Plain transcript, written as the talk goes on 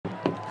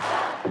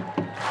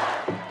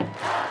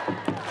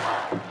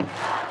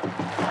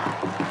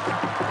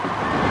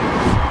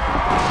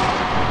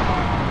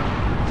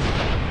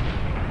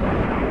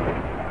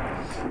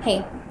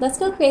Hey, let's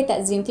go create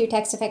that zoom through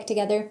text effect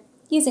together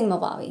using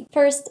Movavi.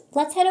 First,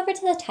 let's head over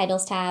to the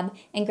Titles tab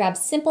and grab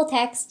simple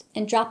text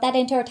and drop that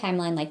into our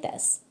timeline like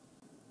this.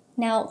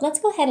 Now, let's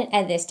go ahead and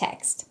edit this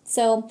text.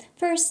 So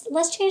first,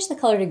 let's change the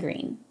color to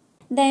green.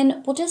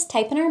 Then we'll just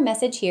type in our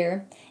message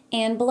here,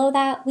 and below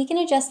that, we can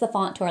adjust the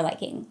font to our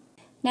liking.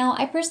 Now,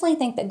 I personally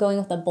think that going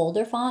with a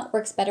bolder font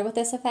works better with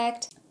this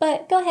effect,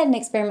 but go ahead and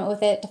experiment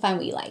with it to find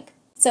what you like.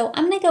 So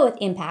I'm going to go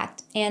with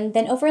impact, and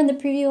then over in the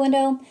preview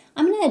window,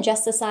 I'm going to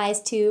adjust the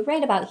size to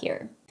right about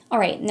here. All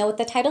right, now with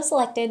the title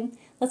selected,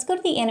 let's go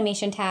to the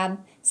animation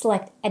tab,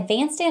 select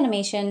Advanced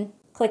Animation,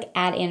 click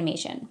Add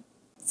Animation.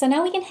 So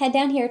now we can head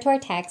down here to our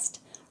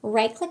text,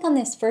 right click on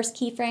this first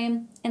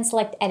keyframe, and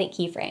select Edit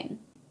Keyframe.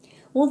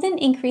 We'll then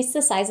increase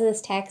the size of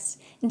this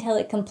text until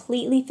it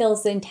completely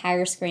fills the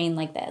entire screen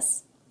like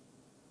this.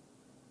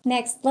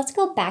 Next, let's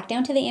go back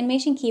down to the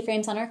animation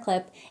keyframes on our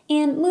clip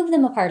and move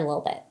them apart a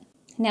little bit.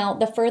 Now,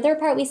 the further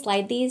apart we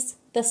slide these,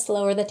 the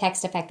slower the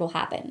text effect will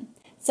happen.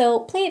 So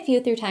play it a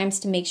few times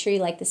to make sure you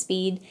like the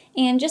speed,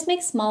 and just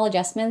make small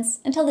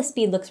adjustments until the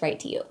speed looks right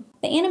to you.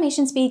 The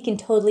animation speed can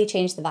totally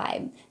change the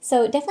vibe,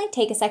 so definitely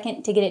take a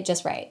second to get it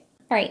just right.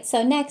 Alright,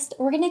 so next,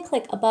 we're going to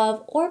click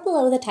above or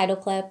below the title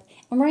clip,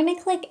 and we're going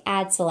to click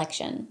Add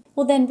Selection.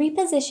 We'll then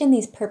reposition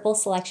these purple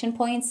selection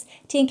points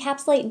to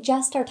encapsulate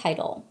just our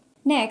title.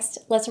 Next,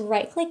 let's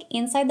right-click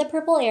inside the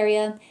purple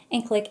area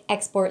and click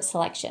Export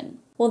Selection.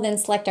 We'll then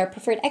select our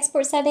preferred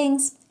export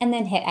settings and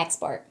then hit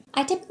Export.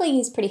 I typically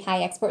use pretty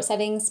high export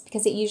settings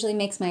because it usually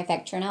makes my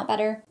effect turn out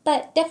better,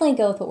 but definitely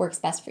go with what works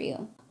best for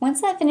you.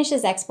 Once that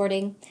finishes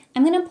exporting,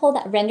 I'm going to pull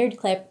that rendered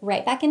clip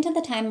right back into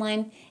the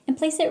timeline and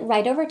place it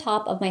right over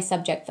top of my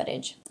subject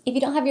footage. If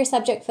you don't have your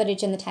subject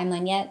footage in the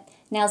timeline yet,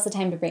 now's the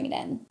time to bring it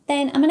in.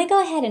 Then I'm going to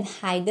go ahead and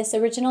hide this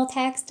original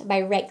text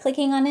by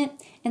right-clicking on it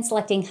and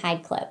selecting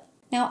Hide Clip.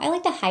 Now, I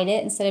like to hide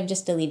it instead of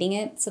just deleting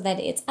it so that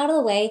it's out of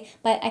the way,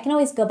 but I can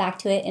always go back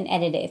to it and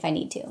edit it if I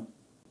need to.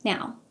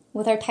 Now,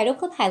 with our title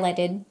clip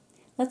highlighted,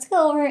 let's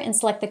go over and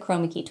select the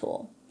chroma key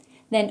tool.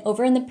 Then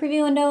over in the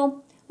preview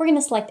window, we're going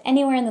to select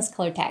anywhere in this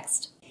color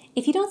text.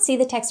 If you don't see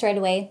the text right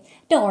away,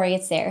 don't worry,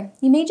 it's there.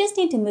 You may just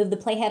need to move the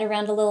playhead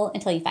around a little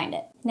until you find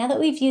it. Now that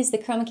we've used the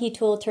chroma key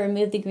tool to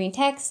remove the green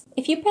text,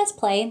 if you press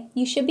play,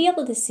 you should be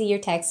able to see your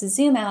text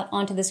zoom out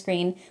onto the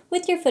screen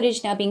with your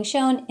footage now being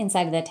shown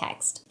inside of the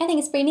text. I think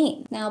it's pretty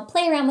neat. Now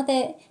play around with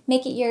it,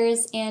 make it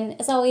yours, and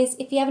as always,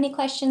 if you have any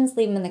questions,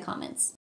 leave them in the comments.